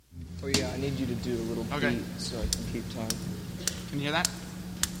Oh yeah, I need you to do a little Okay. beat so I can keep time. Can you hear that?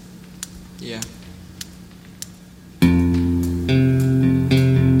 Yeah.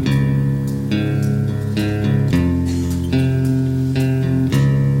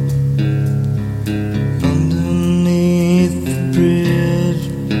 Underneath the bridge,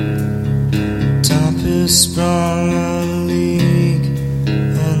 top is sprung a leak,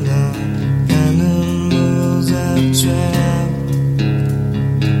 and the animals I've trapped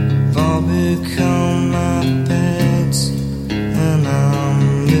all become my pets, and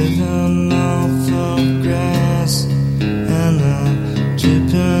I'm living off of grass and the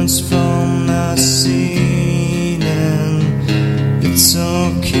drippings from the ceiling. It's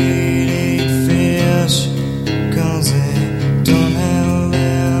okay to eat fish, 'cause they don't have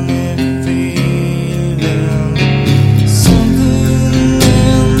any feeling. Something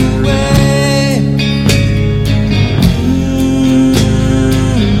in the way,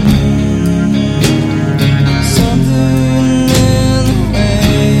 something in the way,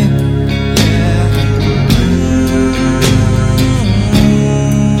 yeah.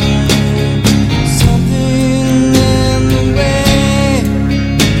 Something in the way.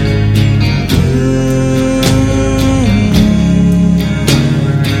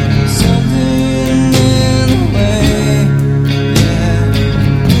 Something in the way, yeah.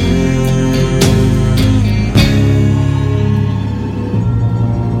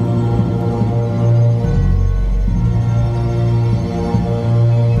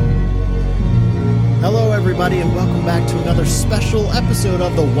 Hello, everybody, and welcome back to another special episode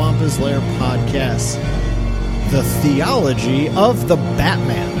of the Wampa's Lair podcast, the theology of the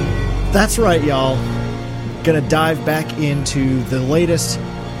Batman. That's right, y'all. Gonna dive back into the latest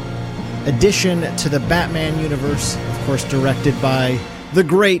addition to the Batman universe, of course, directed by the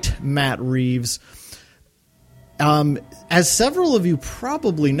great Matt Reeves. As several of you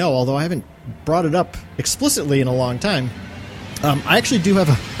probably know, although I haven't brought it up explicitly in a long time, I actually do have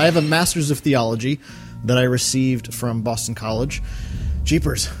a Masters of Theology that I received from Boston College.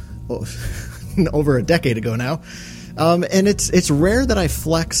 Jeepers, over a decade ago now. And it's rare that I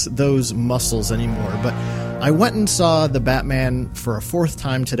flex those muscles anymore, but I went and saw the Batman for a fourth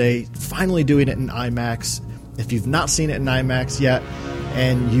time today, finally doing it in IMAX. If you've not seen it in IMAX yet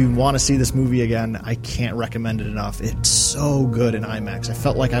and you want to see this movie again, I can't recommend it enough. It's so good in IMAX. I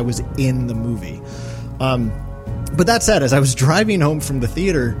felt like I was in the movie. But that said, as I was driving home from the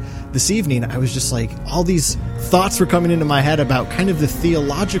theater this evening, I was just like, all these thoughts were coming into my head about kind of the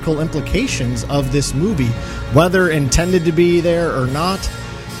theological implications of this movie, whether intended to be there or not.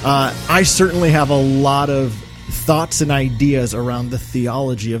 I certainly have a lot of thoughts and ideas around the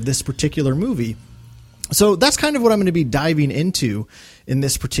theology of this particular movie. So that's kind of what I'm going to be diving into in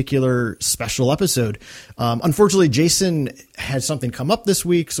this particular special episode. Unfortunately, Jason had something come up this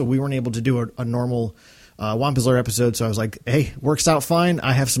week, so we weren't able to do a normal Wampa's Lair episode. So I was like, hey, works out fine.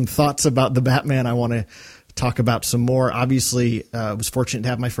 I have some thoughts about the Batman I want to talk about some more. Obviously, I was fortunate to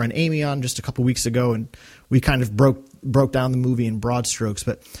have my friend Amy on just a couple weeks ago, and we kind of broke down the movie in broad strokes.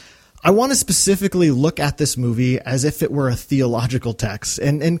 But I want to specifically look at this movie as if it were a theological text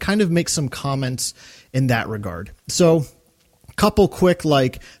and kind of make some comments in that regard. So a couple quick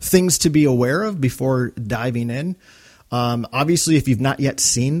things to be aware of before diving in. Obviously, if you've not yet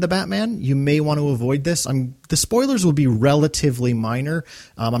seen the Batman, you may want to avoid this. The spoilers will be relatively minor.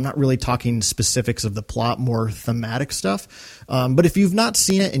 I'm not really talking specifics of the plot, more thematic stuff. But if you've not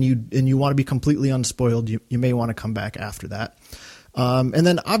seen it and you want to be completely unspoiled, you may want to come back after that. And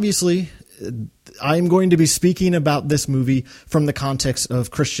then obviously, I'm going to be speaking about this movie from the context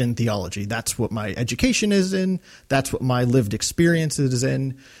of Christian theology. That's what my education is in. That's what my lived experience is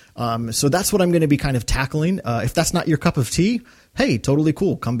in. So that's what I'm going to be kind of tackling. If that's not your cup of tea, hey, totally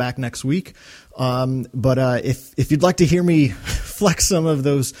cool. Come back next week. But if you'd like to hear me flex some of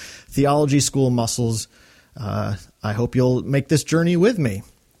those theology school muscles, I hope you'll make this journey with me.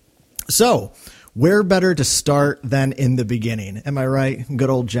 So where better to start than in the beginning? Am I right? Good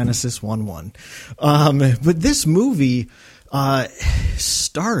old Genesis 1:1. But this movie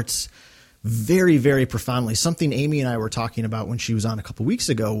starts very, very profoundly. Something Amy and I were talking about when she was on a couple weeks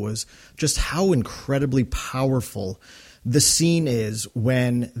ago was just how incredibly powerful the scene is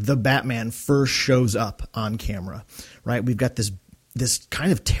when the Batman first shows up on camera, right? We've got this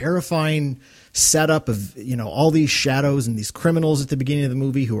kind of terrifying setup of, all these shadows and these criminals at the beginning of the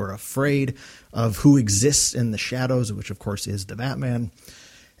movie who are afraid of who exists in the shadows, which of course is the Batman.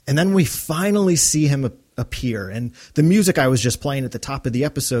 And then we finally see him appear. And the music I was just playing at the top of the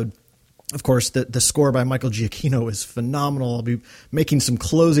episode, of course, the score by Michael Giacchino is phenomenal. I'll be making some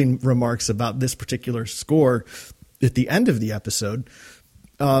closing remarks about this particular score at the end of the episode.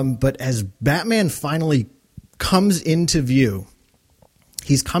 But as Batman finally comes into view,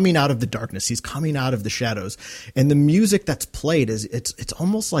 he's coming out of the darkness. He's coming out of the shadows, and the music that's played it's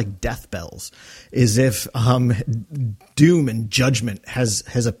almost like death bells, as if doom and judgment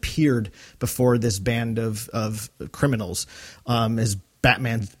has appeared before this band of criminals, as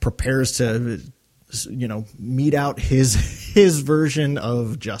Batman prepares to, mete out his version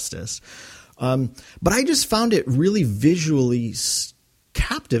of justice. But I just found it really visually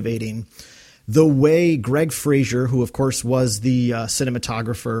captivating, the way Greg Fraser, who of course was the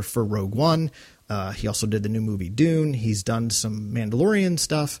cinematographer for Rogue One, he also did the new movie Dune. He's done some Mandalorian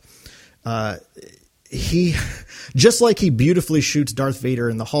stuff. He, just like he beautifully shoots Darth Vader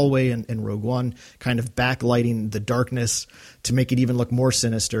in the hallway in Rogue One, kind of backlighting the darkness to make it even look more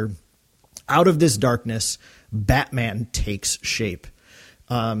sinister. Out of this darkness, Batman takes shape.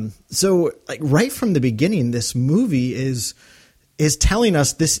 So like right from the beginning, this movie is telling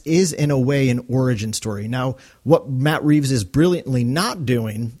us this is, in a way, an origin story. Now, what Matt Reeves is brilliantly not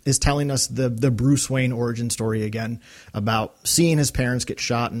doing is telling us the Bruce Wayne origin story again, about seeing his parents get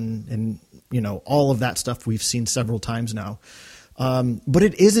shot and all of that stuff we've seen several times now. But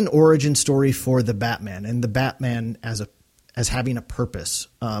it is an origin story for the Batman, and the Batman as having a purpose.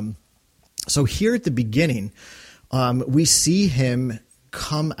 So here at the beginning, we see him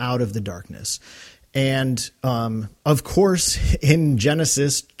come out of the darkness. And, of course, in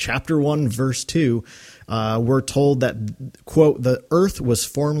Genesis chapter 1, verse 2, we're told that, quote, the earth was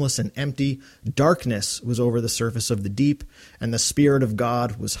formless and empty, darkness was over the surface of the deep, and the Spirit of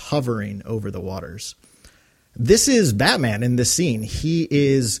God was hovering over the waters. This is Batman in this scene. He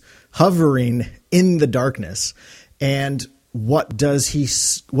is hovering in the darkness. And what is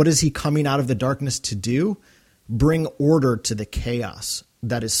he coming out of the darkness to do? Bring order to the chaos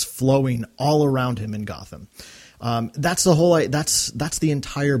that is flowing all around him in Gotham. That's the whole. That's the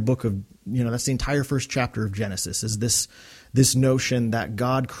entire book of that's the entire first chapter of Genesis. Is this notion that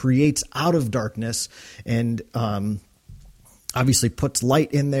God creates out of darkness and obviously puts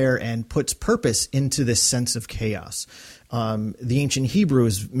light in there and puts purpose into this sense of chaos. The ancient Hebrew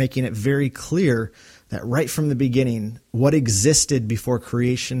is making it very clear that right from the beginning, what existed before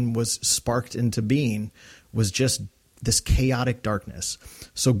creation was sparked into being was just this chaotic darkness.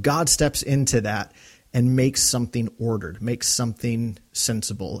 So God steps into that and makes something ordered, makes something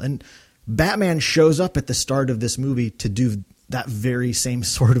sensible. And Batman shows up at the start of this movie to do that very same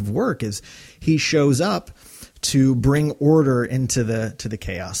sort of work. Is he shows up to bring order into the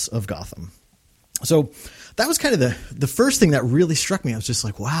chaos of Gotham. So that was kind of the first thing that really struck me. I was just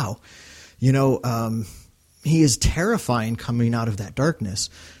like, wow, he is terrifying coming out of that darkness.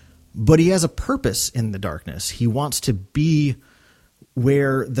 But he has a purpose in the darkness. He wants to be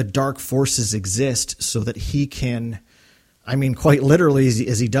where the dark forces exist so that he can, quite literally,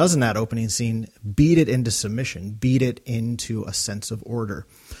 as he does in that opening scene, beat it into submission, beat it into a sense of order.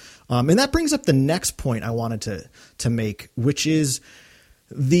 And that brings up the next point I wanted to make, which is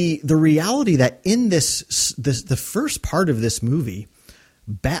the reality that in the first part of this movie,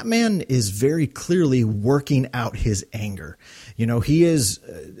 Batman is very clearly working out his anger. He is,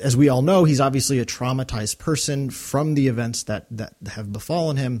 as we all know, he's obviously a traumatized person from the events that have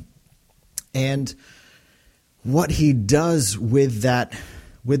befallen him. And what he does with that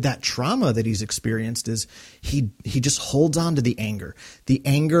trauma that he's experienced is he just holds on to the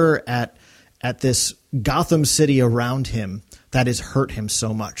anger at this Gotham City around him that has hurt him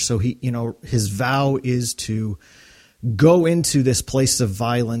so much. So his vow is to go into this place of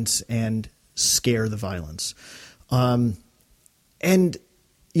violence and scare the violence. And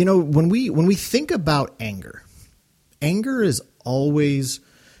when we think about anger is always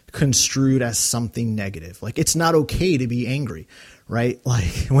construed as something negative. Like, it's not okay to be angry, right?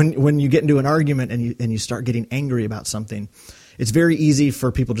 Like when you get into an argument and you start getting angry about something, it's very easy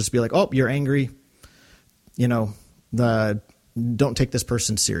for people just to be like, oh, you're angry. Don't take this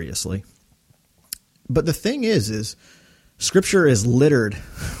person seriously. But the thing is Scripture is littered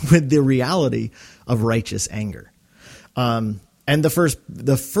with the reality of righteous anger. And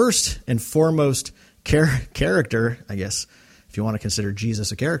the first and foremost character, I guess, if you want to consider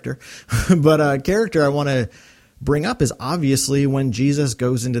Jesus a character, but a character I want to bring up is obviously when Jesus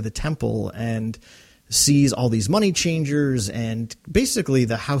goes into the temple and sees all these money changers, and basically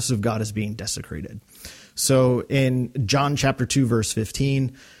the house of God is being desecrated. So in John chapter 2, verse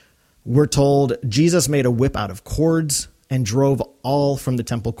 15, we're told Jesus made a whip out of cords and drove all from the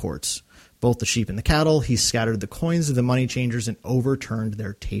temple courts, both the sheep and the cattle. He scattered the coins of the money changers and overturned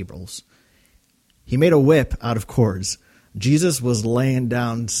their tables. He made a whip out of cords. Jesus was laying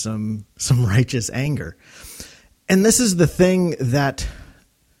down some righteous anger. And this is the thing that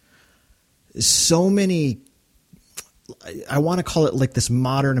so many, I want to call it like this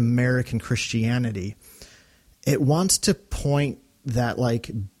modern American Christianity. It wants to point that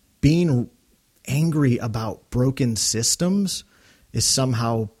like being angry about broken systems is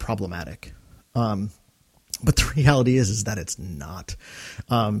somehow problematic. But the reality is that it's not.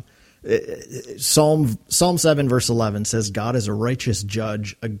 Psalm 7 verse 11 says, God is a righteous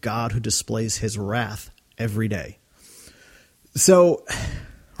judge, a God who displays his wrath every day. So,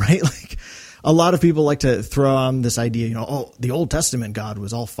 right, like a lot of people like to throw on this idea, oh, the Old Testament God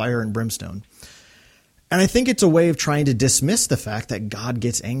was all fire and brimstone. And I think it's a way of trying to dismiss the fact that God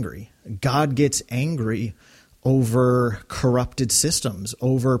gets angry. God gets angry over corrupted systems,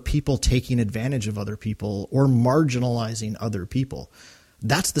 over people taking advantage of other people or marginalizing other people.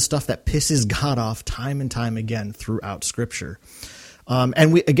 That's the stuff that pisses God off time and time again throughout Scripture.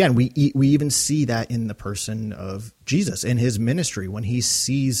 And we even see that in the person of Jesus, in his ministry, when he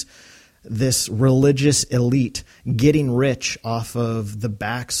sees this religious elite getting rich off of the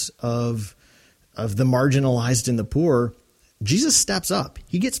backs of the marginalized and the poor. Jesus steps up.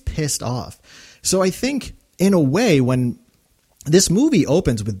 He gets pissed off. So I think, in a way, when this movie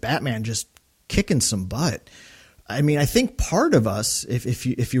opens with Batman just kicking some butt, I mean, I think part of us,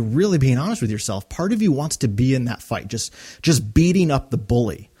 if you're really being honest with yourself, part of you wants to be in that fight, just beating up the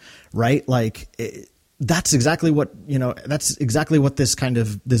bully, right? Like that's exactly what this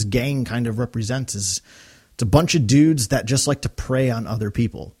gang kind of represents. Is it's a bunch of dudes that just like to prey on other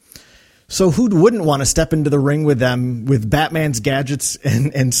people. So who wouldn't want to step into the ring with them with Batman's gadgets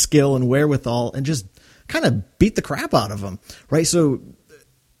and skill and wherewithal and just kind of beat the crap out of them, right? So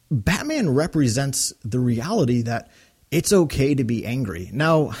Batman represents the reality that it's okay to be angry.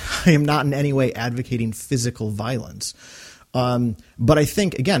 Now, I am not in any way advocating physical violence. But I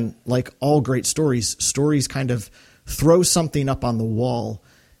think, again, like all great stories kind of throw something up on the wall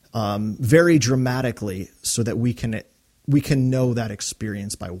very dramatically so that we can know that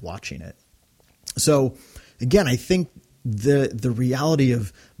experience by watching it. So, again, I think the reality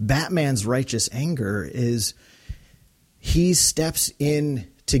of Batman's righteous anger is he steps in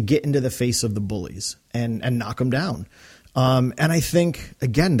to get into the face of the bullies and knock them down. And I think,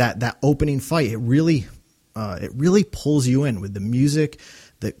 again, that opening fight, it really pulls you in with the music,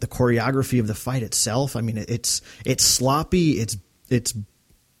 the choreography of the fight itself. I mean, it's sloppy, it's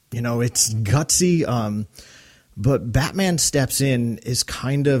gutsy. But Batman steps in is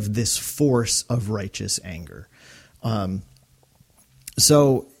kind of this force of righteous anger.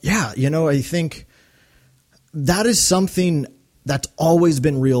 So yeah, I think that is something that's always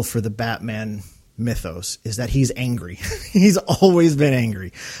been real for the Batman mythos, is that he's angry. He's always been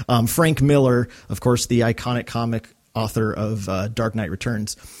angry. Frank Miller, of course, the iconic comic author of Dark Knight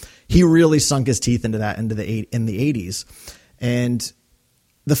Returns, he really sunk his teeth into that in the 80s. And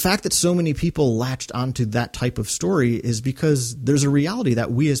the fact that so many people latched onto that type of story is because there's a reality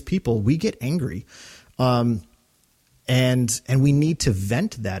that we as people, we get angry. And we need to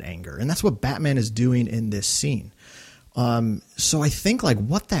vent that anger. And that's what Batman is doing in this scene. So I think like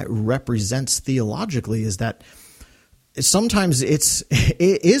what that represents theologically is that sometimes it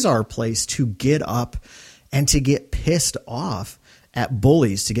is our place to get up and to get pissed off at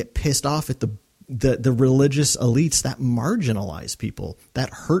bullies, to get pissed off at the religious elites that marginalize people, that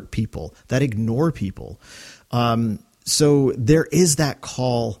hurt people, that ignore people. So there is that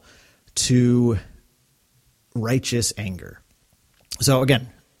call to righteous anger. So again,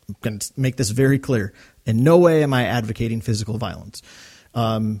 I'm going to make this very clear. In no way am I advocating physical violence.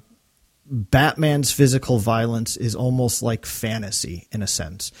 Batman's physical violence is almost like fantasy in a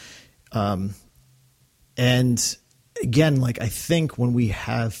sense. And again, like I think when we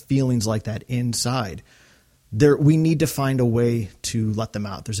have feelings like that inside, we need to find a way to let them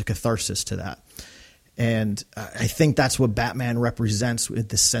out. There's a catharsis to that. And I think that's what Batman represents with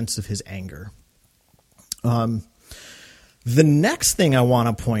the sense of his anger. The next thing I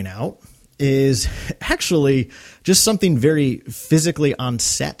want to point out is actually just something very physically on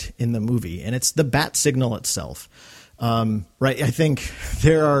set in the movie, and it's the bat signal itself. Right? I think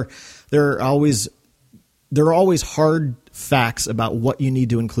there are always hard facts about what you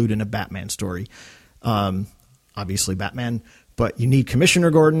need to include in a Batman story. Obviously Batman, but you need Commissioner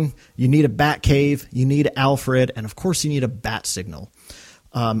Gordon, you need a bat cave, you need Alfred, and of course you need a bat signal.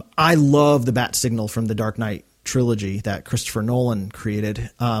 I love the bat signal from the Dark Knight trilogy that Christopher Nolan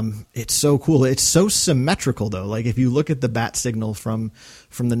created. It's so cool. It's so symmetrical though. Like if you look at the bat signal from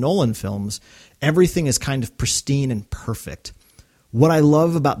the Nolan films, everything is kind of pristine and perfect. What I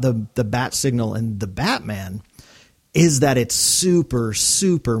love about the bat signal and the Batman is that it's super,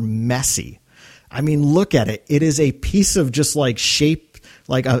 super messy. I mean, look at it. It is a piece of just like shape,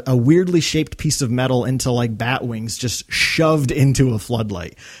 like a weirdly shaped piece of metal into like bat wings just shoved into a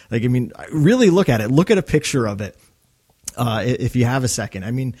floodlight. Like, I mean, really look at it. Look at a picture of it. If you have a second,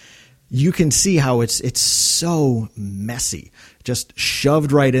 I mean, you can see how it's so messy, just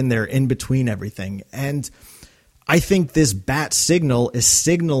shoved right in there in between everything. And I think this bat signal is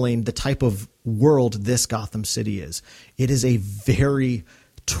signaling the type of world this Gotham City is. It is a very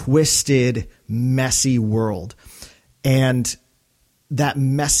twisted, messy world. And that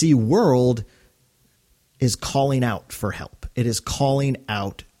messy world is calling out for help. It is calling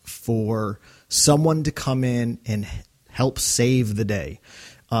out for someone to come in and help save the day.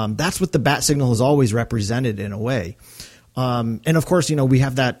 That's what the bat signal has always represented in a way. And of course, you know, we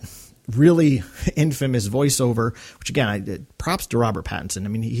have that really infamous voiceover, which again, props to Robert Pattinson. I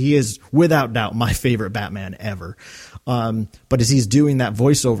mean, he is without doubt my favorite Batman ever. But as he's doing that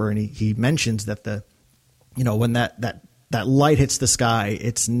voiceover and he mentions that when that light hits the sky,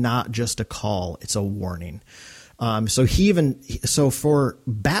 it's not just a call, it's a warning. So for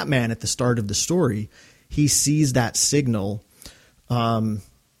Batman at the start of the story, he sees that signal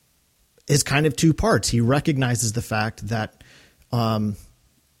is kind of two parts. He recognizes the fact that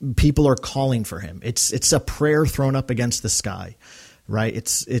people are calling for him. It's a prayer thrown up against the sky, right?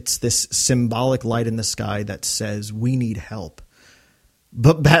 It's this symbolic light in the sky that says we need help.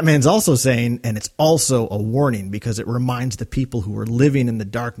 But Batman's also saying, and it's also a warning because it reminds the people who are living in the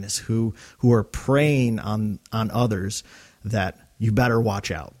darkness, who are preying on others, that you better watch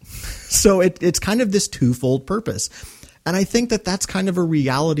out. So it's kind of this twofold purpose. And I think that that's kind of a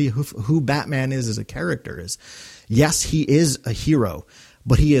reality of who Batman is as a character. Is yes, he is a hero,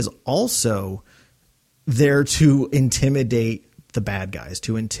 but he is also there to intimidate the bad guys,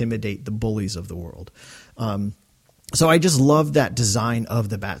 to intimidate the bullies of the world. So I just love that design of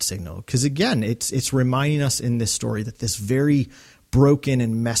the bat signal because, again, it's reminding us in this story that this very broken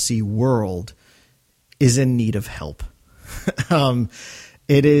and messy world is in need of help.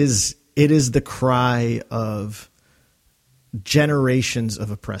 It is the cry of generations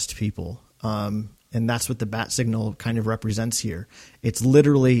of oppressed people. And that's what the bat signal kind of represents here. It's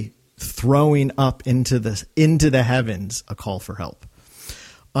literally throwing up into the heavens a call for help.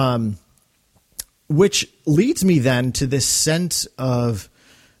 Which leads me then to this sense of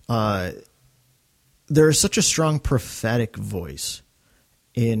there is such a strong prophetic voice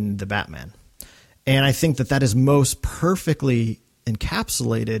in the Batman. And I think that is most perfectly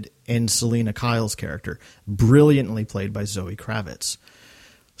encapsulated in Selina Kyle's character, brilliantly played by Zoe Kravitz.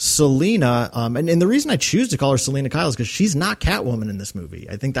 Selina, and the reason I choose to call her Selina Kyle is because she's not Catwoman in this movie.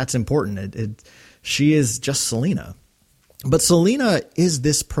 I think that's important. She is just Selina. But Selina is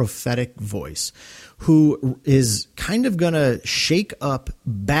this prophetic voice who is kind of going to shake up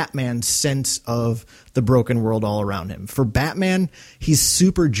Batman's sense of the broken world all around him. For Batman, he's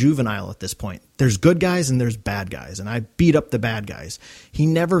super juvenile at this point. There's good guys and there's bad guys, and I beat up the bad guys. He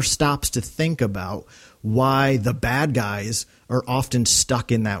never stops to think about why the bad guys are often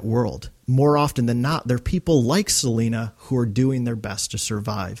stuck in that world. More often than not, they're people like Selina who are doing their best to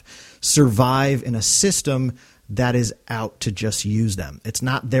survive in a system that is out to just use them. It's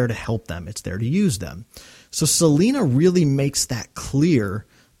not there to help them. It's there to use them. So Selina really makes that clear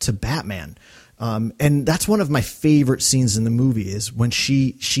to Batman. And that's one of my favorite scenes in the movie is when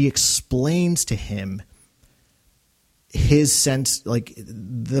she explains to him his sense, like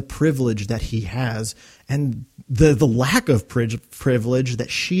the privilege that he has and the lack of privilege that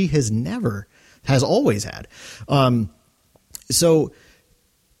she has always had. So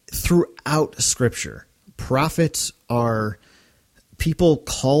throughout Scripture, prophets are people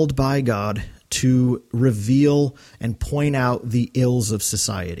called by God to reveal and point out the ills of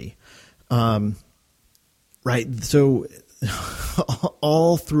society. Right. So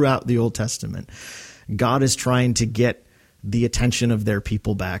all throughout the Old Testament, God is trying to get the attention of their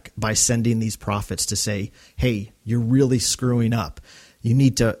people back by sending these prophets to say, hey, you're really screwing up. You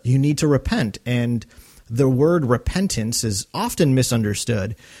need to repent. And the word repentance is often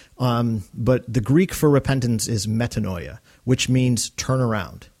misunderstood. But the Greek for repentance is metanoia, which means turn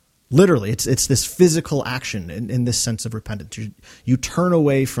around. Literally, it's this physical action in this sense of repentance. You turn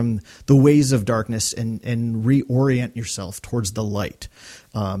away from the ways of darkness and reorient yourself towards the light.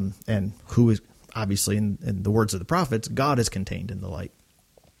 And who is obviously in the words of the prophets, God is contained in the light.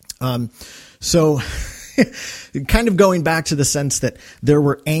 So kind of going back to the sense that there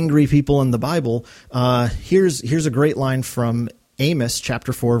were angry people in the Bible, here's a great line from Amos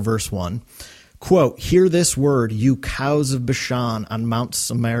chapter 4, verse 1. Quote, "Hear this word, you cows of Bashan on Mount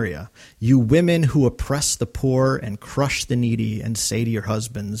Samaria, you women who oppress the poor and crush the needy and say to your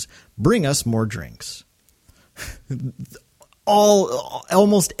husbands, bring us more drinks."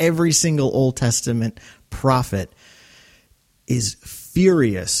 almost every single Old Testament prophet is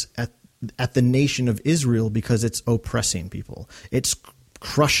furious at the nation of Israel because it's oppressing people. It's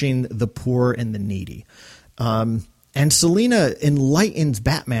crushing the poor and the needy. And Selina enlightens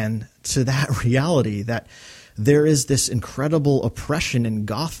Batman to that reality, that there is this incredible oppression in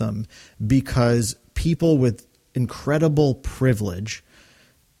Gotham because people with incredible privilege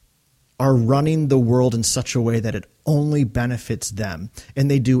are running the world in such a way that it only benefits them, and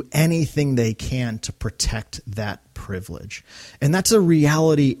they do anything they can to protect that privilege. And that's a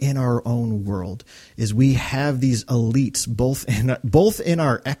reality in our own world, is we have these elites both in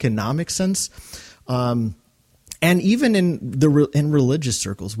our economic sense, and even in religious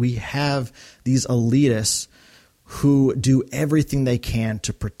circles. We have these elitists who do everything they can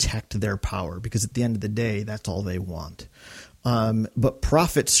to protect their power, because at the end of the day, that's all they want. But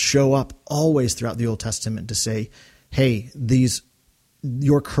prophets show up always throughout the Old Testament to say, hey,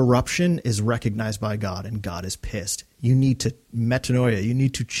 your corruption is recognized by God, and God is pissed. You need to metanoia. You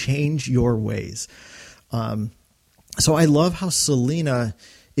need to change your ways. So I love how Selina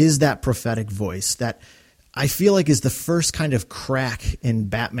is that prophetic voice that I feel like is the first kind of crack in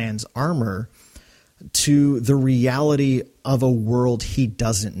Batman's armor to the reality of a world he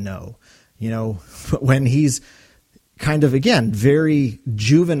doesn't know. You know, when he's kind of, again, very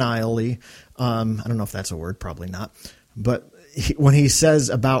juvenilely, I don't know if that's a word, probably not, but when he says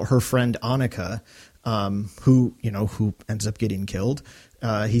about her friend Annika, who ends up getting killed,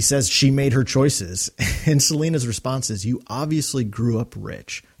 he says she made her choices. And Selina's response is, you obviously grew up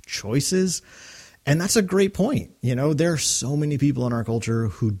rich. Choices? And that's a great point. You know, there are so many people in our culture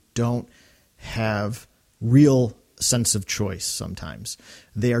who don't have real sense of choice sometimes.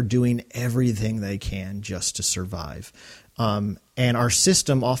 They are doing everything they can just to survive. And our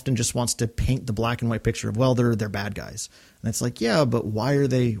system often just wants to paint the black and white picture of, well, they're bad guys. And it's like, yeah, but why are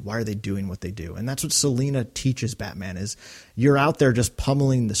they doing what they do? And that's what Selina teaches Batman is, you're out there just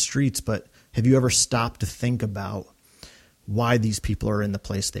pummeling the streets, but have you ever stopped to think about why these people are in the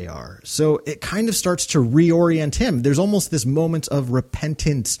place they are? So it kind of starts to reorient him. There's almost this moment of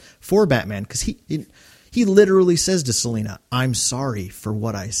repentance for Batman, because he literally says to Selina, I'm sorry for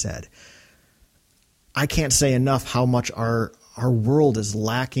what I said. I can't say enough how much our world is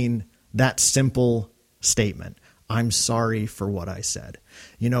lacking that simple statement. I'm sorry for what I said.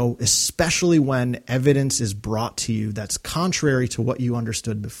 You know, especially when evidence is brought to you that's contrary to what you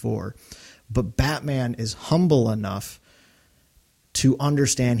understood before. But Batman is humble enough to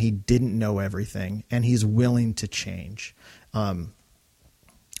understand he didn't know everything, and he's willing to change.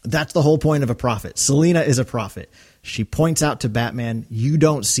 That's the whole point of a prophet. Selina is a prophet. She points out to Batman, you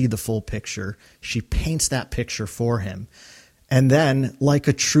don't see the full picture. She paints that picture for him. And then, like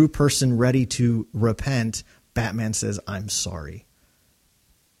a true person ready to repent, Batman says, I'm sorry.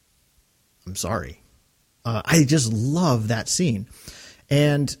 I'm sorry. I just love that scene.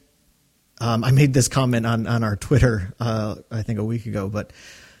 And I made this comment on our Twitter, I think a week ago, but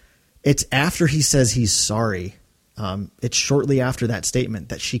it's after he says he's sorry. It's shortly after that statement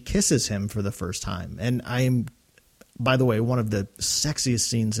that she kisses him for the first time. And by the way, one of the sexiest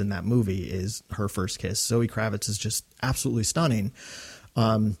scenes in that movie is her first kiss. Zoe Kravitz is just absolutely stunning.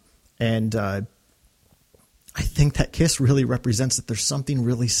 And I think that kiss really represents that there's something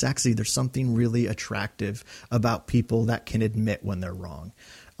really sexy. There's something really attractive about people that can admit when they're wrong.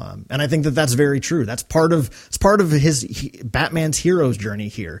 And I think that that's very true. That's part of Batman's hero's journey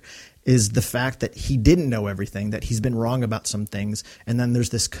here, is the fact that he didn't know everything, that he's been wrong about some things, and then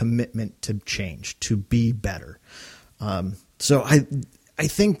there's this commitment to change, to be better. So I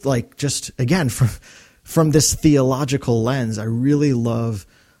think, like, just again from this theological lens, I really love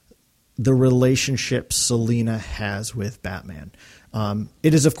the relationship Selina has with Batman.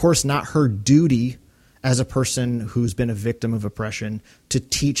 It is, of course, not her duty as a person who's been a victim of oppression to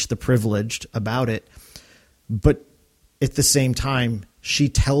teach the privileged about it, but at the same time, she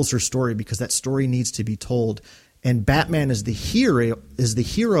tells her story because that story needs to be told. And Batman is the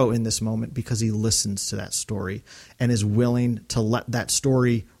hero in this moment because he listens to that story and is willing to let that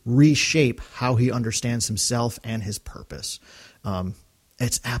story reshape how he understands himself and his purpose.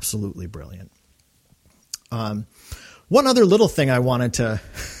 It's absolutely brilliant. One other little thing I wanted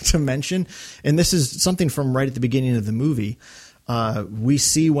to mention, and this is something from right at the beginning of the movie. We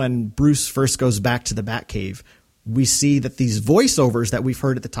see when Bruce first goes back to the Batcave, we see that these voiceovers that we've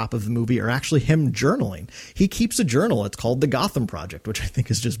heard at the top of the movie are actually him journaling. He keeps a journal. It's called the Gotham Project, which I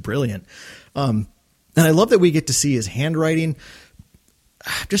think is just brilliant. And I love that we get to see his handwriting.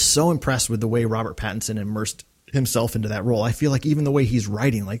 I'm just so impressed with the way Robert Pattinson immersed himself into that role. I feel like even the way he's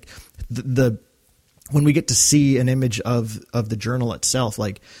writing, like the when we get to see an image of the journal itself,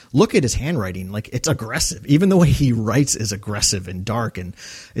 like, look at his handwriting. Like, it's aggressive. Even the way he writes is aggressive and dark, and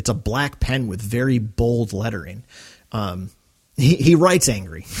it's a black pen with very bold lettering. He writes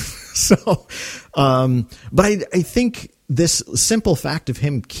angry. So, but I think this simple fact of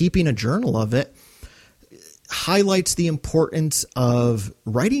him keeping a journal of it highlights the importance of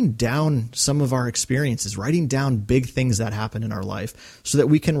writing down some of our experiences, writing down big things that happen in our life so that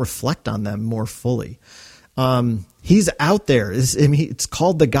we can reflect on them more fully. He's out there. It's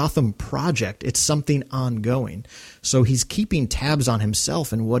called the Gotham Project. It's something ongoing. So he's keeping tabs on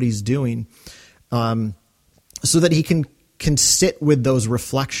himself and what he's doing, so that he can sit with those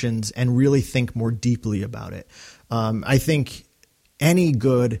reflections and really think more deeply about it. I think any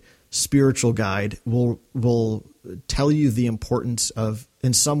good spiritual guide will tell you the importance of,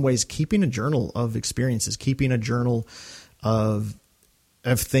 in some ways, keeping a journal of experiences, keeping a journal of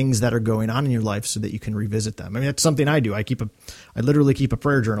things that are going on in your life so that you can revisit them. I mean, that's something I do. I literally keep a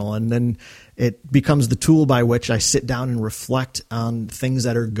prayer journal, and then it becomes the tool by which I sit down and reflect on things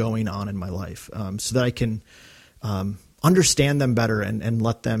that are going on in my life, so that I can understand them better and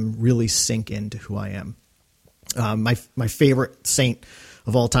let them really sink into who I am. My favorite saint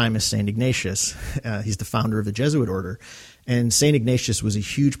of all time is St. Ignatius. He's the founder of the Jesuit order. And St. Ignatius was a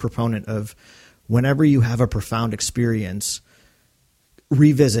huge proponent of, whenever you have a profound experience,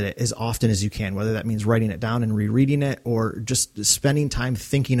 revisit it as often as you can, whether that means writing it down and rereading it, or just spending time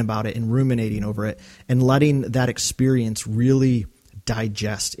thinking about it and ruminating over it and letting that experience really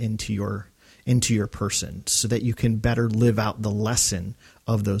digest into your person so that you can better live out the lesson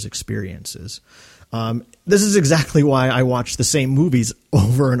of those experiences. This is exactly why I watch the same movies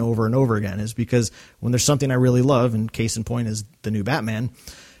over and over and over again, is because when there's something I really love, and case in point is the new Batman,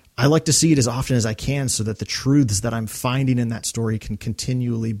 I like to see it as often as I can so that the truths that I'm finding in that story can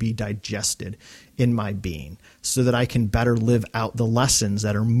continually be digested in my being, so that I can better live out the lessons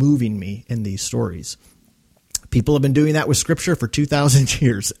that are moving me in these stories. People have been doing that with Scripture for 2,000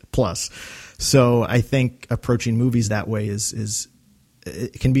 years plus. So I think approaching movies that way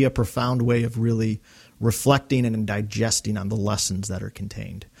it can be a profound way of really reflecting and digesting on the lessons that are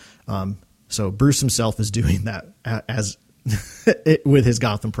contained. So Bruce himself is doing that as with his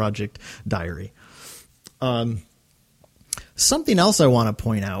Gotham Project diary. Something else I want to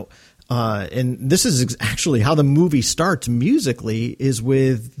point out, and this is actually how the movie starts musically, is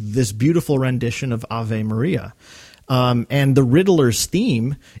with this beautiful rendition of Ave Maria. And the Riddler's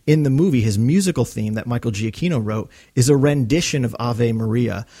theme in the movie, his musical theme that Michael Giacchino wrote, is a rendition of Ave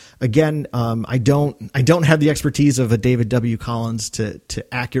Maria. Again, I don't have the expertise of a David W. Collins to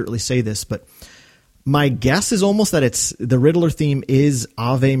accurately say this, but my guess is almost that the Riddler theme is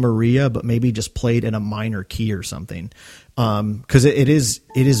Ave Maria, but maybe just played in a minor key or something, because it is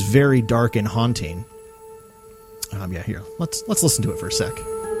very dark and haunting. Here, let's listen to it for a sec.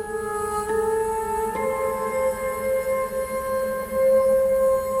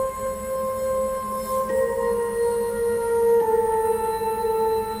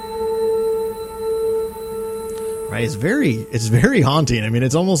 Right, it's very haunting. I mean,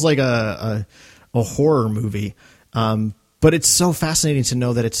 it's almost like a horror movie, but it's so fascinating to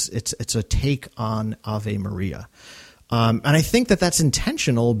know that it's a take on Ave Maria, and I think that that's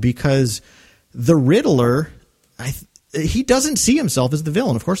intentional because the Riddler, he doesn't see himself as the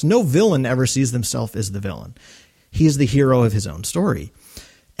villain. Of course, no villain ever sees themselves as the villain. He is the hero of his own story.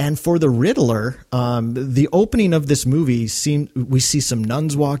 And for the Riddler, the opening of this movie we see some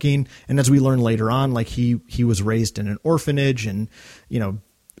nuns walking, and as we learn later on, like he was raised in an orphanage, and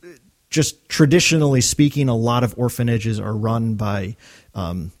just traditionally speaking, a lot of orphanages are run by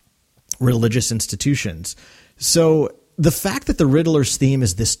religious institutions. So the fact that the Riddler's theme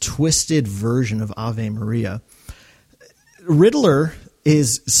is this twisted version of Ave Maria, Riddler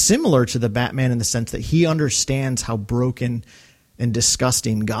is similar to the Batman in the sense that he understands how broken and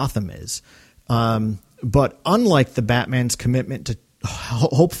disgusting Gotham is. But unlike the Batman's commitment to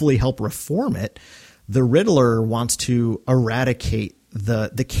hopefully help reform it, the Riddler wants to eradicate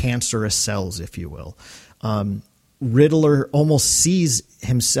the cancerous cells, if you will. Riddler almost sees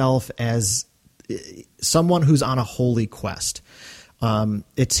himself as someone who's on a holy quest.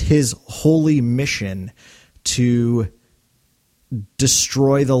 It's his holy mission to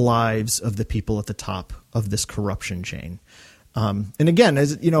destroy the lives of the people at the top of this corruption chain. And again,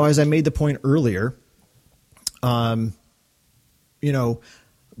 as I made the point earlier, part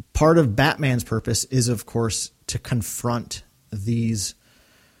of Batman's purpose is, of course, to confront these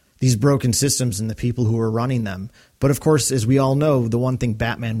broken systems and the people who are running them. But of course, as we all know, the one thing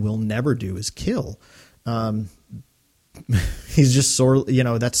Batman will never do is kill. he's just sort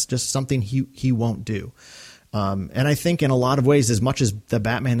of, that's just something he won't do. And I think in a lot of ways, as much as the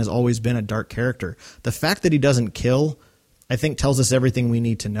Batman has always been a dark character, the fact that he doesn't kill, I think, tells us everything we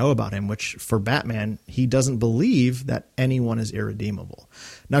need to know about him, which for Batman, he doesn't believe that anyone is irredeemable.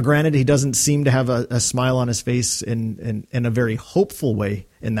 Now, granted, he doesn't seem to have a smile on his face in a very hopeful way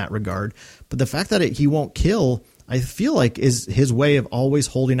in that regard. But the fact that he won't kill, I feel like, is his way of always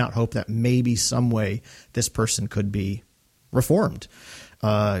holding out hope that maybe some way this person could be reformed,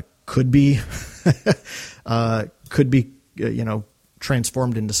 could be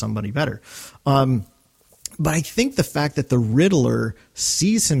transformed into somebody better. But I think the fact that the Riddler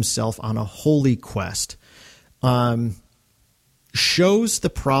sees himself on a holy quest shows the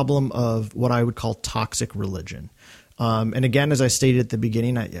problem of what I would call toxic religion. And again, as I stated at the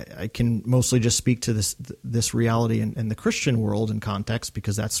beginning, I can mostly just speak to this reality in the Christian world and context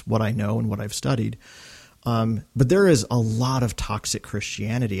because that's what I know and what I've studied. But there is a lot of toxic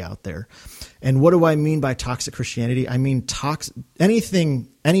Christianity out there. And what do I mean by toxic Christianity? I mean,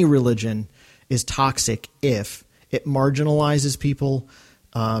 any religion is toxic if it marginalizes people,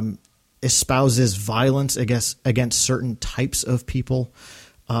 espouses violence against certain types of people.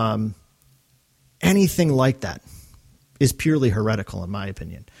 Anything like that is purely heretical, in my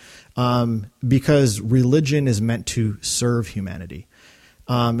opinion, because religion is meant to serve humanity.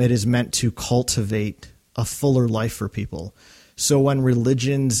 It is meant to cultivate a fuller life for people. So when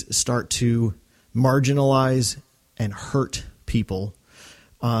religions start to marginalize and hurt people,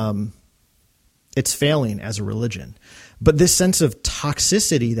 it's failing as a religion. But this sense of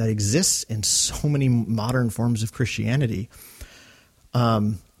toxicity that exists in so many modern forms of Christianity,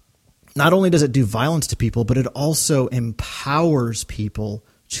 not only does it do violence to people, but it also empowers people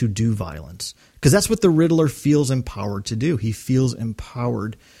to do violence. Because that's what the Riddler feels empowered to do. He feels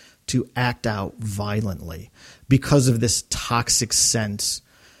empowered to act out violently because of this toxic sense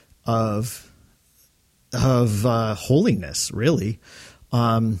of holiness, really.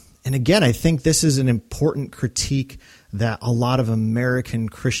 And again, I think this is an important critique that a lot of American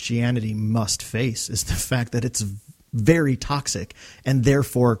Christianity must face, is the fact that it's very toxic and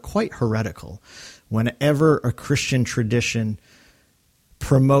therefore quite heretical. Whenever a Christian tradition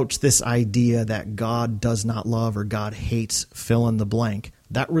promotes this idea that God does not love or God hates fill in the blank,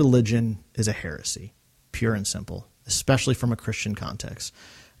 that religion is a heresy, pure and simple, especially from a Christian context.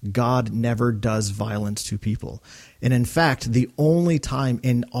 God never does violence to people. And in fact, the only time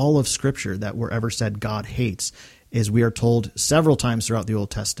in all of Scripture that we're ever said God hates is we are told several times throughout the Old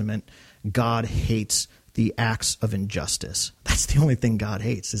Testament, God hates the acts of injustice. That's the only thing God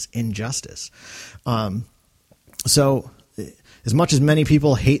hates, is injustice. So as much as many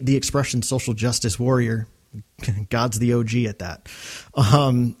people hate the expression social justice warrior, God's the OG at that.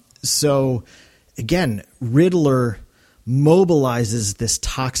 So again, Riddler mobilizes this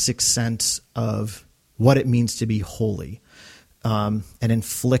toxic sense of what it means to be holy, and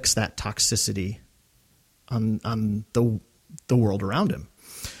inflicts that toxicity on the world around him.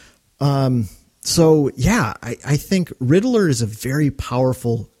 So yeah, I think Riddler is a very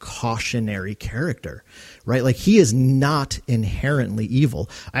powerful cautionary character, right? Like, he is not inherently evil.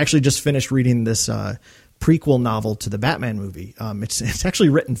 I actually just finished reading this prequel novel to the Batman movie. It's actually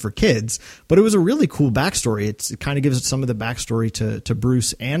written for kids, but it was a really cool backstory. It kind of gives us some of the backstory to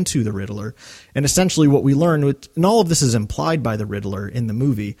Bruce and to the Riddler. And essentially what we learn, and all of this is implied by the Riddler in the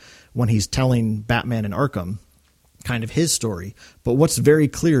movie when he's telling Batman and Arkham kind of his story. But what's very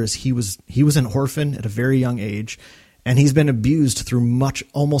clear is he was an orphan at a very young age, and he's been abused through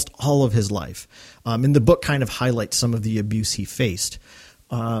almost all of his life. And the book kind of highlights some of the abuse he faced.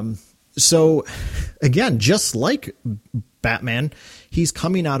 So again, just like Batman, he's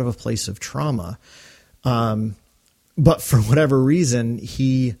coming out of a place of trauma. But for whatever reason,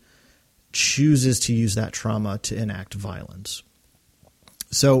 he chooses to use that trauma to enact violence.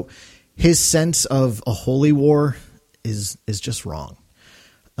 So his sense of a holy war is just wrong.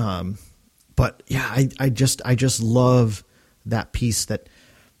 But yeah, I just love that piece that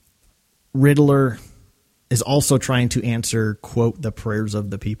Riddler is also trying to answer, quote, the prayers of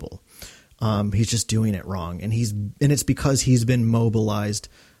the people. He's just doing it wrong. And it's because he's been mobilized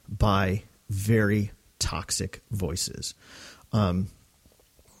by very toxic voices.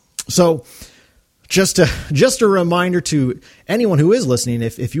 So just a reminder to anyone who is listening,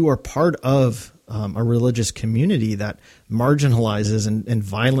 if you are part of a religious community that marginalizes and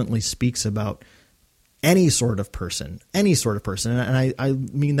violently speaks about any sort of person, and I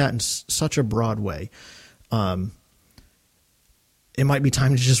mean that in such a broad way, it might be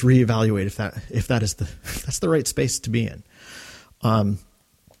time to just reevaluate if that's the right space to be in.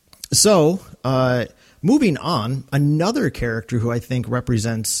 So Moving on, another character who I think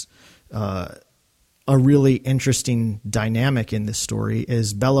represents a really interesting dynamic in this story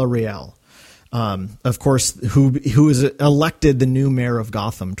is Bella Real. Of course, who is elected the new mayor of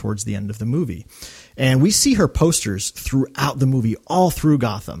Gotham towards the end of the movie. And we see her posters throughout the movie, all through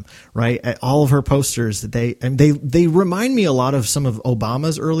Gotham, right? All of her posters, they remind me a lot of some of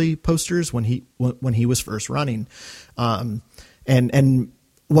Obama's early posters when he was first running. And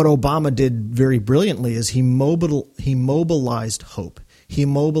what Obama did very brilliantly is he mobilized hope. He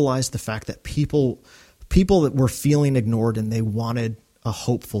mobilized the fact that people that were feeling ignored and they wanted a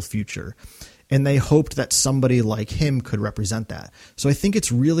hopeful future. And they hoped that somebody like him could represent that. So I think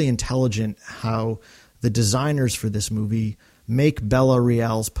it's really intelligent how the designers for this movie make Bella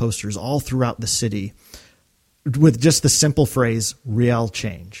Real's posters all throughout the city with just the simple phrase, Real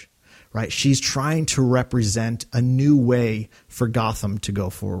change, right? She's trying to represent a new way for Gotham to go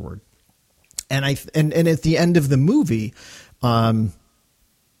forward. And at the end of the movie,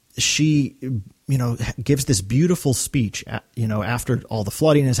 she, gives this beautiful speech, after all the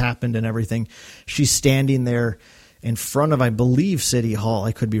flooding has happened and everything. She's standing there in front of, I believe, City Hall.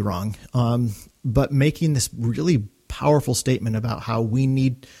 I could be wrong. But making this really powerful statement about how we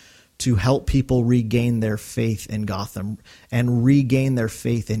need to help people regain their faith in Gotham and regain their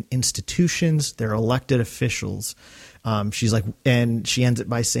faith in institutions, their elected officials. She's like, and she ends it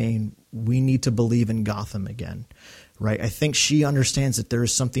by saying, we need to believe in Gotham again. Right. I think she understands that there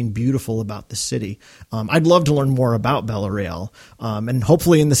is something beautiful about the city. I'd love to learn more about Bella Real. And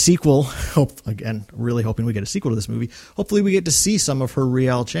hopefully in the sequel, really hoping we get a sequel to this movie. Hopefully we get to see some of her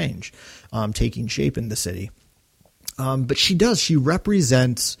Real change taking shape in the city. But she does. She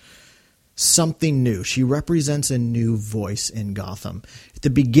represents something new. She represents a new voice in Gotham. At the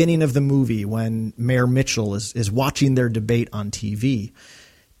beginning of the movie, when Mayor Mitchell is watching their debate on TV,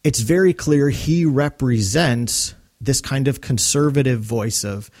 it's very clear he represents this kind of conservative voice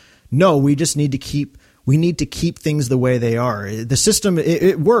of, no, we need to keep things the way they are. The system,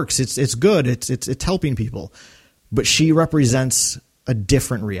 it works. It's good. It's helping people. But she represents a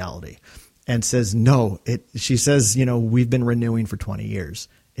different reality and says, no, she says, we've been renewing for 20 years.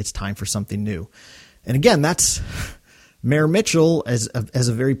 It's time for something new. And again, that's Mayor Mitchell as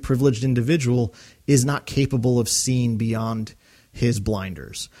a very privileged individual is not capable of seeing beyond his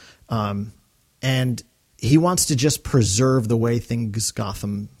blinders. And he wants to just preserve the way things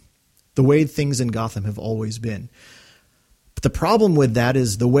in Gotham have always been. But the problem with that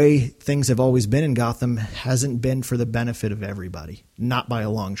is the way things have always been in Gotham hasn't been for the benefit of everybody, not by a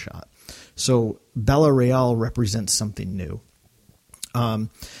long shot. So Bella Real represents something new.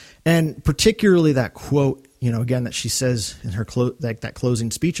 And particularly that quote, again, that she says in her that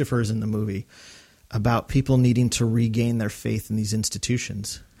closing speech of hers in the movie about people needing to regain their faith in these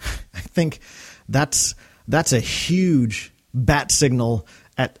institutions. I think that's a huge bat signal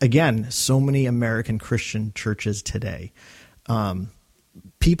at, again, so many American Christian churches today.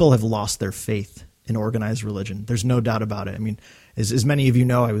 People have lost their faith in organized religion. There's no doubt about it. I mean, as many of you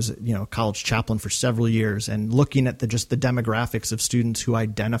know, I was a college chaplain for several years, and looking at the demographics of students who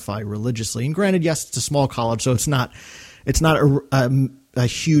identify religiously. And granted, yes, it's a small college, so it's not a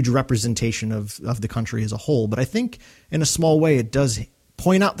huge representation of the country as a whole. But I think in a small way, it does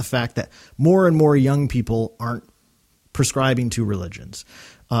point out the fact that more and more young people aren't prescribing to religions.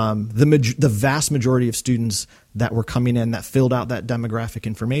 The vast majority of students that were coming in that filled out that demographic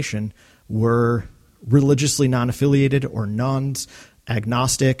information were religiously non-affiliated or nuns,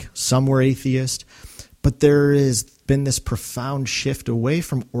 agnostic, some were atheist. But there has been this profound shift away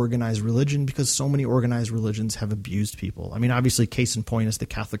from organized religion because so many organized religions have abused people. I mean, obviously, case in point is the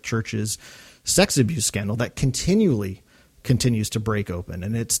Catholic Church's sex abuse scandal that continues to break open.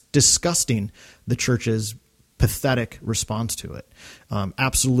 And it's disgusting, the church's pathetic response to it.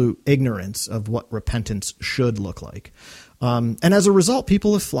 Absolute ignorance of what repentance should look like. And as a result,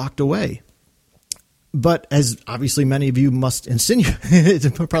 people have flocked away. But as obviously many of you must insinuate,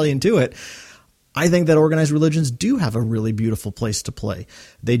 probably intuit, I think that organized religions do have a really beautiful place to play.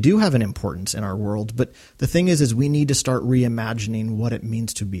 They do have an importance in our world. But the thing is we need to start reimagining what it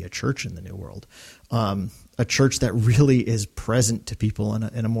means to be a church in the new world. A church that really is present to people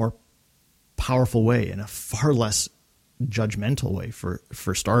in a more powerful way, in a far less judgmental way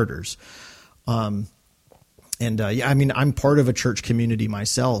for starters. I'm part of a church community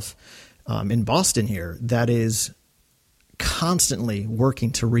myself in Boston here that is constantly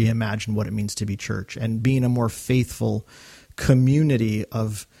working to reimagine what it means to be church and being a more faithful community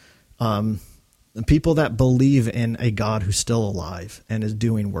of people that believe in a God who's still alive and is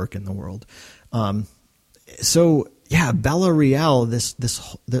doing work in the world. So yeah, Bella Real,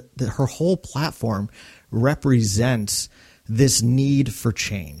 her whole platform represents this need for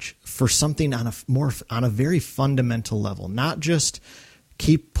change, for something on a very fundamental level, not just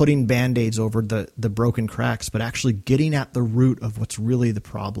keep putting Band-Aids over the broken cracks, but actually getting at the root of what's really the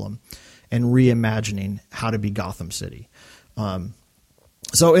problem and reimagining how to be Gotham City.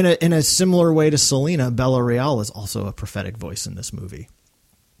 So in a similar way to Selena, Bella Real is also a prophetic voice in this movie.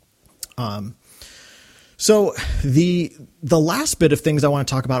 So the last bit of things I want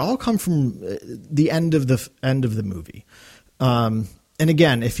to talk about all come from the end of the movie. And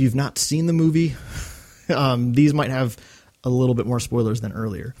again, if you've not seen the movie, these might have a little bit more spoilers than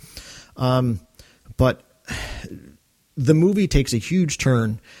earlier. But the movie takes a huge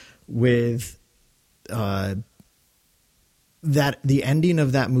turn with the ending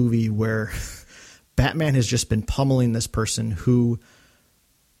of that movie where Batman has just been pummeling this person who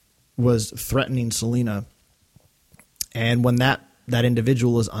was threatening Selena. And when that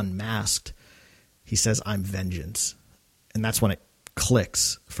individual is unmasked, he says, "I'm vengeance." And that's when it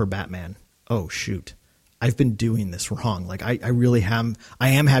clicks for Batman. Oh, shoot. I've been doing this wrong. Like I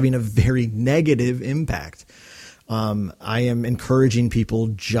am having a very negative impact. I am encouraging people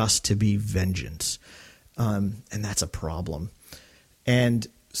just to be vengeance. And that's a problem. And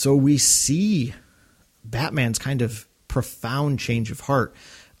so we see Batman's kind of profound change of heart.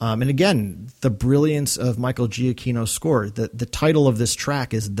 And again, the brilliance of Michael Giacchino's score. The title of this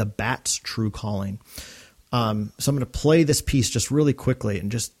track is The Bat's True Calling. So I'm going to play this piece just really quickly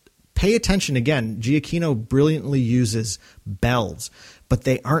and just pay attention again. Giacchino brilliantly uses bells, but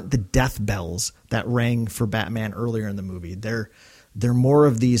they aren't the death bells that rang for Batman earlier in the movie. They're more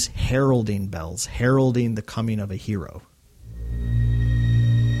of these heralding bells, heralding the coming of a hero.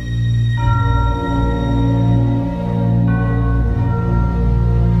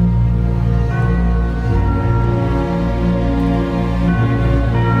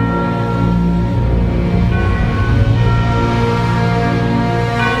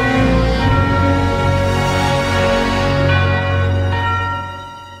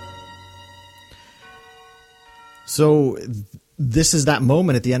 So this is that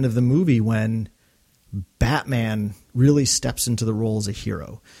moment at the end of the movie when Batman really steps into the role as a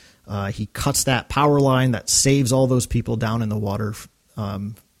hero. He cuts that power line that saves all those people down in the water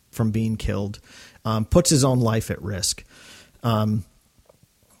from being killed, puts his own life at risk.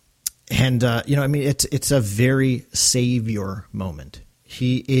 It's a very savior moment.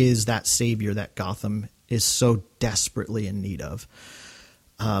 He is that savior that Gotham is so desperately in need of.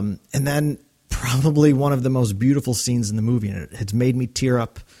 And then probably one of the most beautiful scenes in the movie, and it has made me tear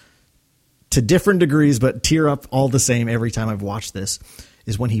up to different degrees, but tear up all the same every time I've watched this,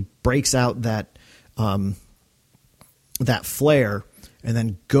 is when he breaks out that flare and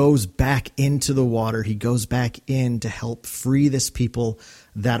then goes back into the water. He goes back in to help free this people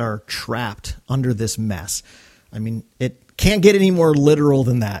that are trapped under this mess. I mean, it can't get any more literal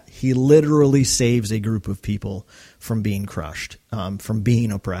than that. He literally saves a group of people from being crushed, from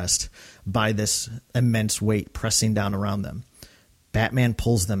being oppressed by this immense weight pressing down around them. Batman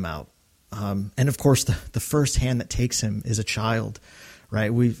pulls them out. And of course, the first hand that takes him is a child,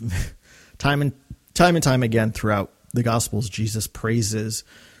 right? We've time and time again throughout the Gospels, Jesus praises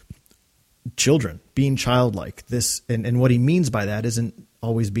children, being childlike. This, and what he means by that isn't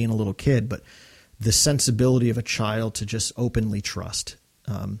always being a little kid, but the sensibility of a child to just openly trust,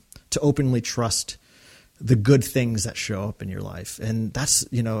 the good things that show up in your life. And that's,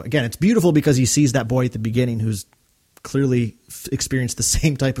 again, it's beautiful because he sees that boy at the beginning who's clearly experienced the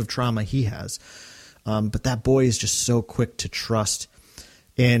same type of trauma he has. But that boy is just so quick to trust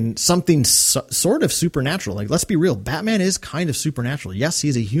in something sort of supernatural. Like, let's be real. Batman is kind of supernatural. Yes,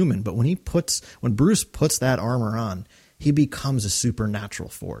 he's a human, but when Bruce puts that armor on, he becomes a supernatural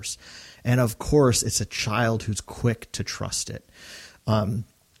force. And of course, it's a child who's quick to trust it.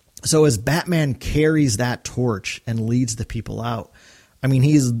 So as Batman carries that torch and leads the people out, I mean,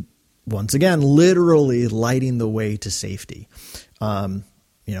 he's once again literally lighting the way to safety. And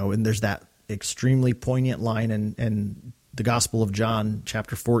there's that extremely poignant line in the Gospel of John,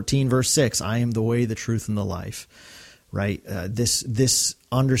 chapter 14, verse 6, "I am the way, the truth, and the life." Right? This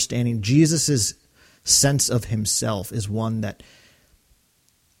understanding, Jesus's sense of himself is one that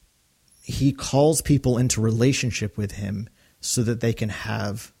he calls people into relationship with him so that they can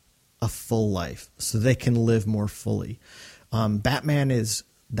have a full life, so they can live more fully. Batman is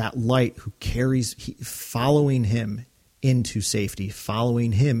that light who following him into safety,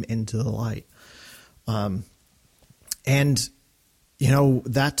 following him into the light.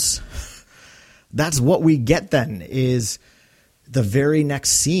 That's what we get then is the very next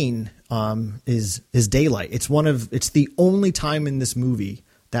scene is daylight. It's the only time in this movie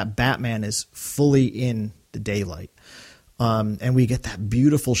that Batman is fully in the daylight. And we get that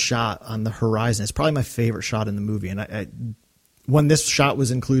beautiful shot on the horizon. It's probably my favorite shot in the movie. And I when this shot was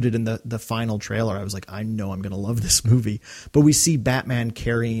included in the final trailer, I was like, I know I'm going to love this movie. But we see Batman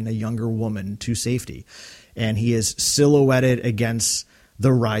carrying a younger woman to safety, and he is silhouetted against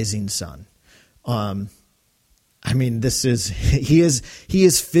the rising sun. I mean, he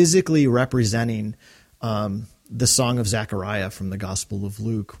is physically representing the Song of Zechariah from the Gospel of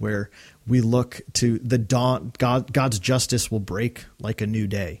Luke, where we look to the dawn. God's justice will break like a new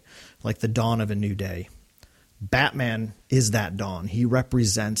day, like the dawn of a new day. Batman is that dawn. He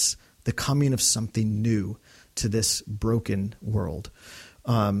represents the coming of something new to this broken world.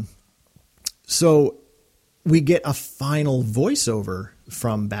 So we get a final voiceover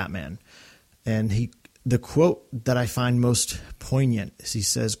from Batman, and the quote that I find most poignant is he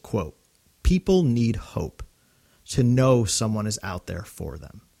says, quote, "People need hope to know someone is out there for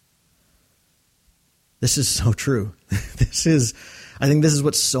them." This is so true. I think this is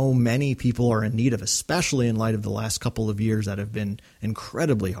what so many people are in need of, especially in light of the last couple of years that have been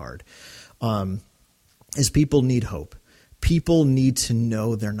incredibly hard, is people need hope. People need to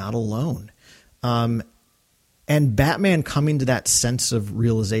know they're not alone. And Batman coming to that sense of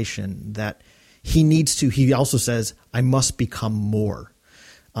realization that he also says, I must become more.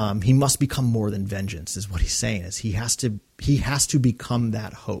 He must become more than vengeance, is what he's saying. Is he has to become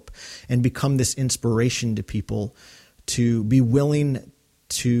that hope and become this inspiration to people to be willing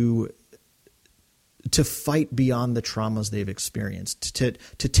to fight beyond the traumas they've experienced,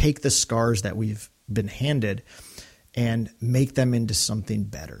 to take the scars that we've been handed and make them into something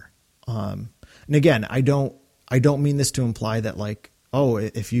better. And again, I don't mean this to imply that, like, oh,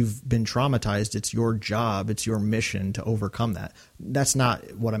 if you've been traumatized, it's your job, it's your mission to overcome that. That's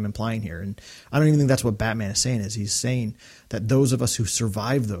not what I'm implying here. And I don't even think that's what Batman is saying. Is he's saying that those of us who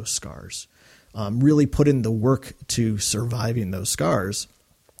survive those scars, really put in the work to surviving those scars,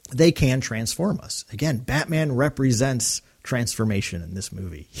 they can transform us. Again, Batman represents transformation in this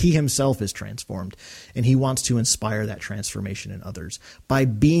movie. He himself is transformed, and he wants to inspire that transformation in others by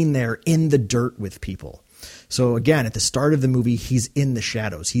being there in the dirt with people. So again, at the start of the movie, he's in the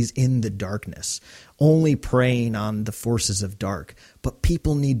shadows. He's in the darkness, only preying on the forces of dark. But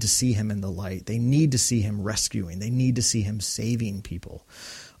people need to see him in the light. They need to see him rescuing. They need to see him saving people.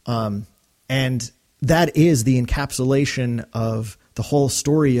 And that is the encapsulation of the whole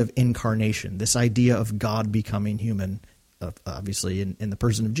story of incarnation, this idea of God becoming human, obviously in the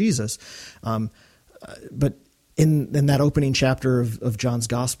person of Jesus. But in that opening chapter of John's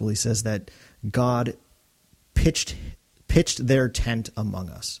Gospel, he says that God pitched their tent among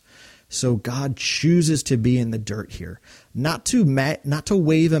us. So God chooses to be in the dirt here, not to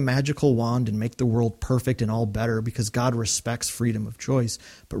wave a magical wand and make the world perfect and all better, because God respects freedom of choice,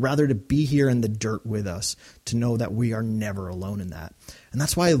 but rather to be here in the dirt with us, to know that we are never alone in that. And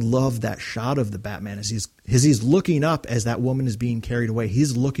that's why I love that shot of the Batman as he's looking up as that woman is being carried away.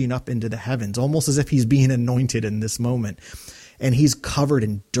 He's looking up into the heavens, almost as if he's being anointed in this moment. And he's covered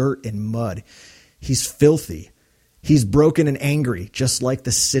in dirt and mud. He's filthy. He's broken and angry, just like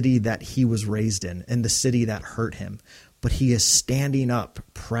the city that he was raised in and the city that hurt him. But he is standing up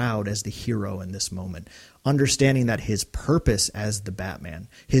proud as the hero in this moment, understanding that his purpose as the Batman,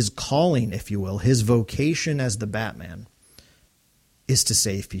 his calling, if you will, his vocation as the Batman, is to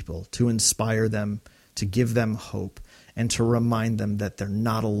save people, to inspire them, to give them hope, and to remind them that they're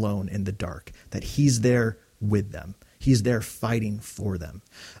not alone in the dark, that he's there with them. He's there fighting for them.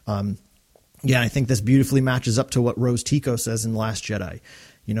 Yeah, I think this beautifully matches up to what Rose Tico says in Last Jedi.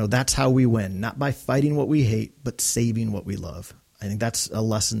 You know, that's how we win, not by fighting what we hate, but saving what we love. I think that's a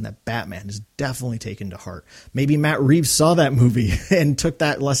lesson that Batman has definitely taken to heart. Maybe Matt Reeves saw that movie and took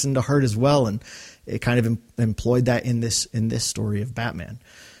that lesson to heart as well, and it kind of employed that in this story of Batman.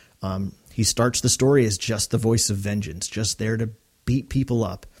 He starts the story as just the voice of vengeance, just there to beat people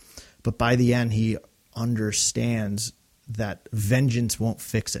up. But by the end, he understands that vengeance won't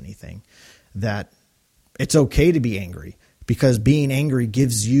fix anything, that it's okay to be angry, because being angry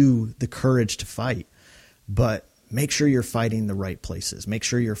gives you the courage to fight. But make sure you're fighting the right places. Make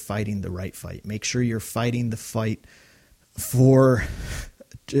sure you're fighting the right fight. Make sure you're fighting the fight for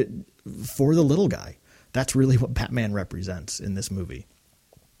the little guy. That's really what Batman represents in this movie.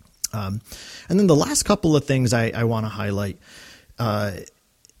 And then the last couple of things I want to highlight. I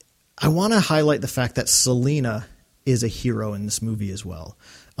want to highlight the fact that Selina is a hero in this movie as well.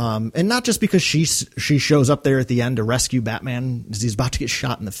 And not just because she shows up there at the end to rescue Batman as he's about to get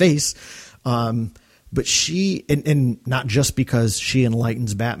shot in the face, But she, and not just because she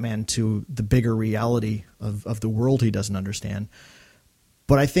enlightens Batman to the bigger reality of the world he doesn't understand,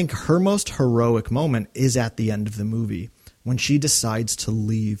 but I think her most heroic moment is at the end of the movie when she decides to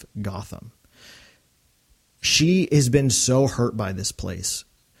leave Gotham. She has been so hurt by this place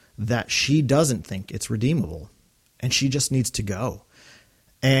that she doesn't think it's redeemable, and she just needs to go.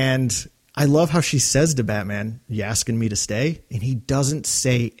 And I love how she says to Batman, "You asking me to stay?" And he doesn't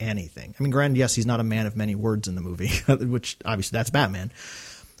say anything. I mean, granted, yes, he's not a man of many words in the movie, which obviously that's Batman.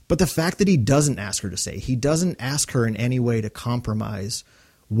 But the fact that he doesn't ask her to stay, he doesn't ask her in any way to compromise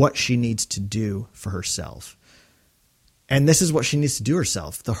what she needs to do for herself. And this is what she needs to do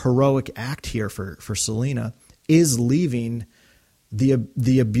herself. The heroic act here for Selina is leaving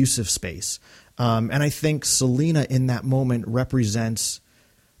the abusive space. And I think Selina in that moment represents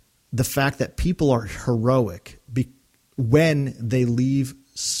the fact that people are heroic when they leave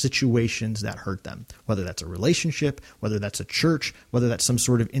situations that hurt them, whether that's a relationship, whether that's a church, whether that's some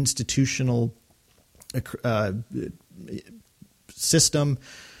sort of institutional system.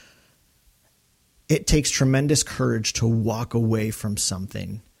 It takes tremendous courage to walk away from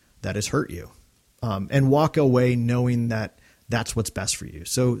something that has hurt you, and walk away knowing that that's what's best for you.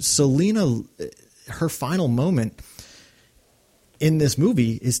 So Selina, her final moment in this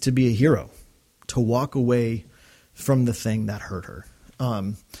movie is to be a hero, to walk away from the thing that hurt her.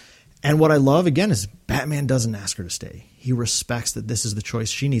 And what I love, again, is Batman doesn't ask her to stay. He respects that this is the choice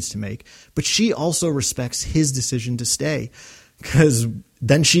she needs to make, but she also respects his decision to stay, because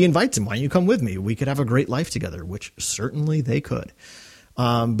then she invites him. "Why don't you come with me? We could have a great life together," which certainly they could.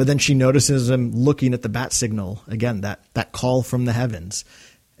 But then she notices him looking at the bat signal, again, that call from the heavens.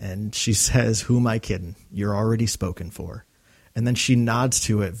 And she says, "Who am I kidding? You're already spoken for." And then she nods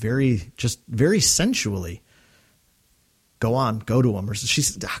to it very sensually. "Go on, go to him." Or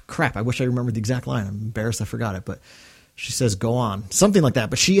she's, crap, I wish I remembered the exact line. I'm embarrassed I forgot it. But she says, "Go on," something like that.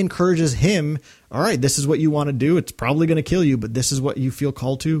 But she encourages him. "All right, this is what you want to do. It's probably going to kill you, but this is what you feel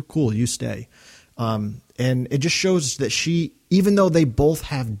called to. Cool, you stay." And it just shows that she, even though they both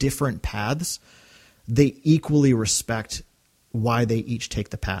have different paths, they equally respect why they each take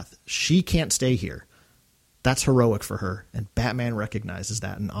the path. She can't stay here. That's heroic for her, and Batman recognizes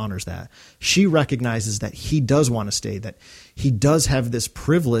that and honors that. She recognizes that he does want to stay, that he does have this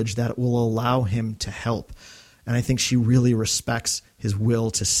privilege that will allow him to help. And I think she really respects his will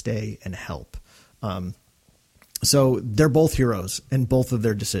to stay and help. So they're both heroes in both of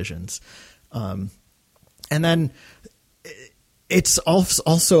their decisions. And then it's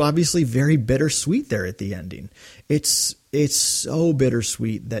also obviously very bittersweet there at the ending. It's so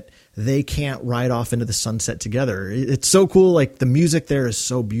bittersweet that they can't ride off into the sunset together. It's so cool. Like, the music there is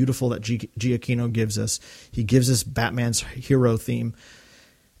so beautiful that Giacchino gives us. He gives us Batman's hero theme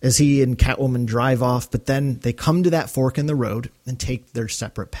as he and Catwoman drive off, but then they come to that fork in the road and take their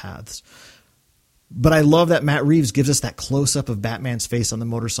separate paths. But I love that Matt Reeves gives us that close-up of Batman's face on the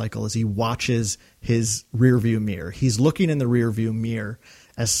motorcycle as he watches his rearview mirror. He's looking in the rearview mirror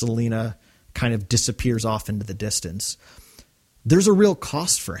as Selina kind of disappears off into the distance. There's a real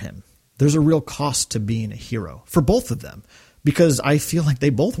cost for him. There's a real cost to being a hero for both of them, because I feel like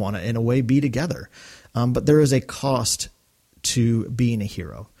they both want to, in a way, be together. But there is a cost to being a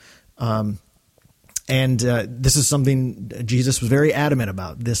hero. And this is something Jesus was very adamant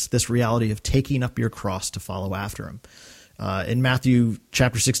about, this reality of taking up your cross to follow after him. In Matthew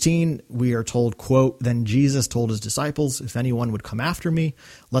chapter 16, we are told, quote, "Then Jesus told his disciples, 'If anyone would come after me,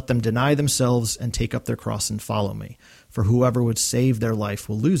 let them deny themselves and take up their cross and follow me. For whoever would save their life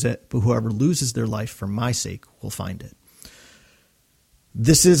will lose it, but whoever loses their life for my sake will find it.'"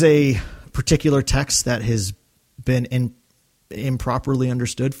 This is a particular text that has been improperly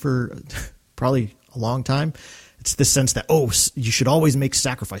understood for probably a long time. It's the sense that, you should always make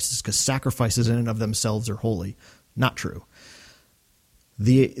sacrifices because sacrifices in and of themselves are holy. Not true.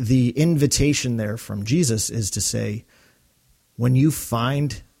 The invitation there from Jesus is to say, when you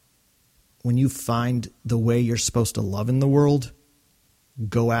find the way you're supposed to love in the world,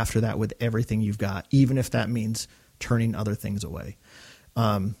 go after that with everything you've got, even if that means turning other things away.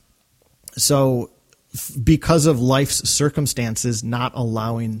 Because of life's circumstances not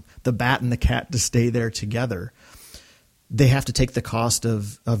allowing the bat and the cat to stay there together, they have to take the cost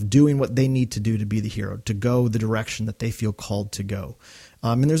of doing what they need to do to be the hero, to go the direction that they feel called to go.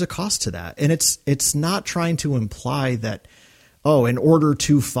 And there's a cost to that. And it's not trying to imply that, in order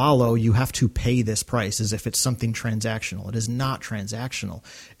to follow, you have to pay this price, as if it's something transactional. It is not transactional.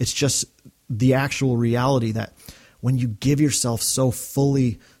 It's just the actual reality that when you give yourself so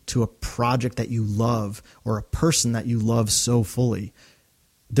fully to a project that you love or a person that you love so fully,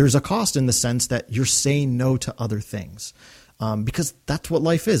 there's a cost in the sense that you're saying no to other things, because that's what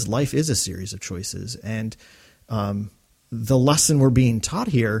life is. Life is a series of choices. And the lesson we're being taught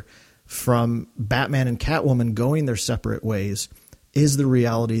here from Batman and Catwoman going their separate ways is the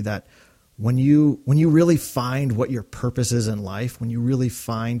reality that when you really find what your purpose is in life, when you really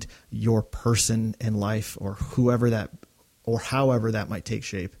find your person in life, or however that might take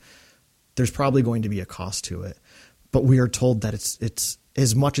shape, there's probably going to be a cost to it. But we are told that it's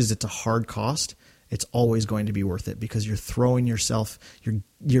as much as it's a hard cost, it's always going to be worth it, because you're throwing yourself,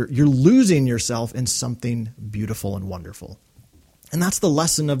 you're losing yourself in something beautiful and wonderful. And that's the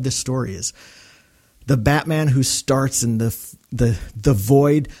lesson of this story, is the Batman who starts in the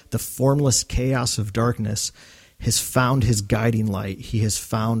void, the formless chaos of darkness, has found his guiding light. He has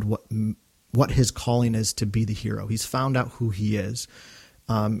found what his calling is, to be the hero. He's found out who he is.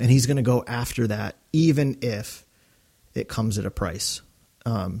 And he's going to go after that, even if it comes at a price.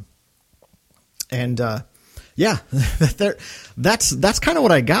 Yeah, that's kind of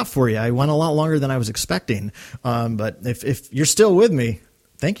what I got for you. I went a lot longer than I was expecting. But if you're still with me,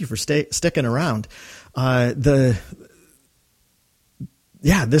 thank you for sticking around. This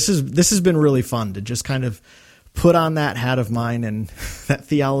has been really fun to just kind of put on that hat of mine and that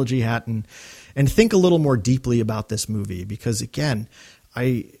theology hat and think a little more deeply about this movie, because again,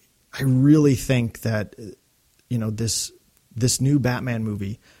 I really think that, this new Batman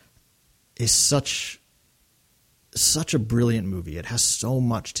movie is such a brilliant movie. It has so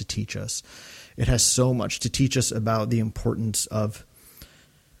much to teach us. It has so much to teach us about the importance of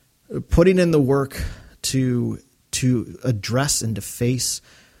putting in the work to address and to face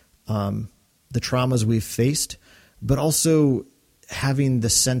the traumas we've faced, but also having the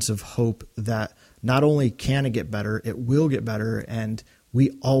sense of hope that not only can it get better, it will get better, and we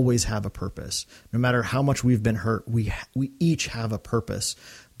always have a purpose. No matter how much we've been hurt, we each have a purpose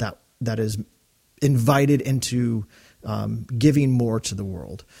that is invited into giving more to the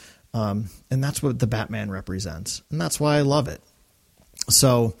world. And that's what the Batman represents. And that's why I love it.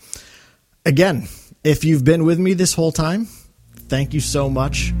 So again, if you've been with me this whole time, thank you so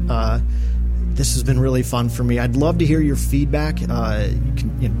much. This has been really fun for me. I'd love to hear your feedback. You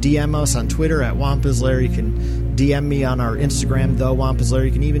can DM us on Twitter at Wampus-Lair. You can DM me on our Instagram, The Wampus-Lair.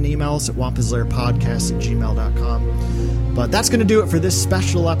 You can even email us at wampuslairpodcast@gmail.com. But that's going to do it for this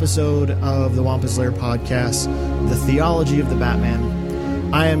special episode of the Wampus-Lair Podcast, The Theology of the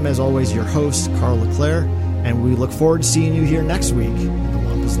Batman. I am, as always, your host, Karl LeClaire, and we look forward to seeing you here next week at the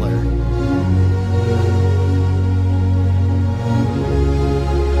Wampus-Lair.